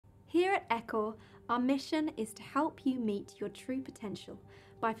Here at Echor, our mission is to help you meet your true potential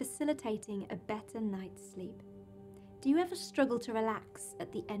by facilitating a better night's sleep. Do you ever struggle to relax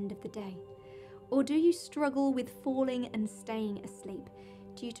at the end of the day? Or do you struggle with falling and staying asleep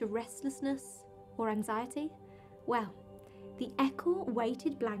due to restlessness or anxiety? Well, the Echor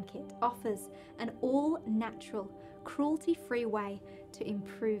Weighted Blanket offers an all-natural, cruelty-free way to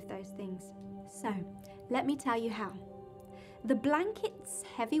improve those things. So, let me tell you how. The blanket's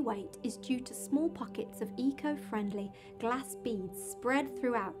heavy weight is due to small pockets of eco-friendly glass beads spread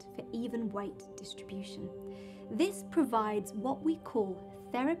throughout for even weight distribution. This provides what we call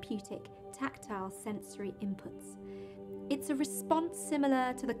therapeutic tactile sensory inputs. It's a response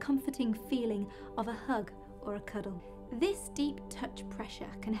similar to the comforting feeling of a hug or a cuddle. This deep touch pressure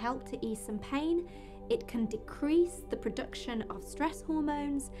can help to ease some pain, it can decrease the production of stress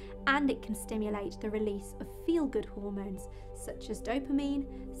hormones, and it can stimulate the release of feel-good hormones such as dopamine,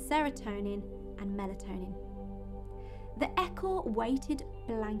 serotonin, and melatonin. The Echor Weighted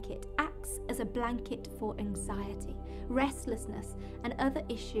Blanket acts as a blanket for anxiety, restlessness, and other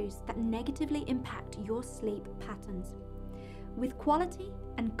issues that negatively impact your sleep patterns. With quality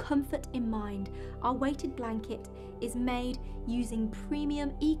and comfort in mind, our weighted blanket is made using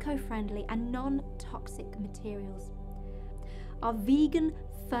premium, eco-friendly and non-toxic materials. Our vegan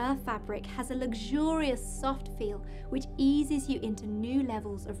fur fabric has a luxurious soft feel which eases you into new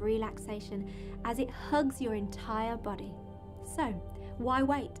levels of relaxation as it hugs your entire body. So, why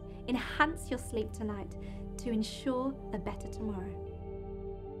wait? Enhance your sleep tonight to ensure a better tomorrow.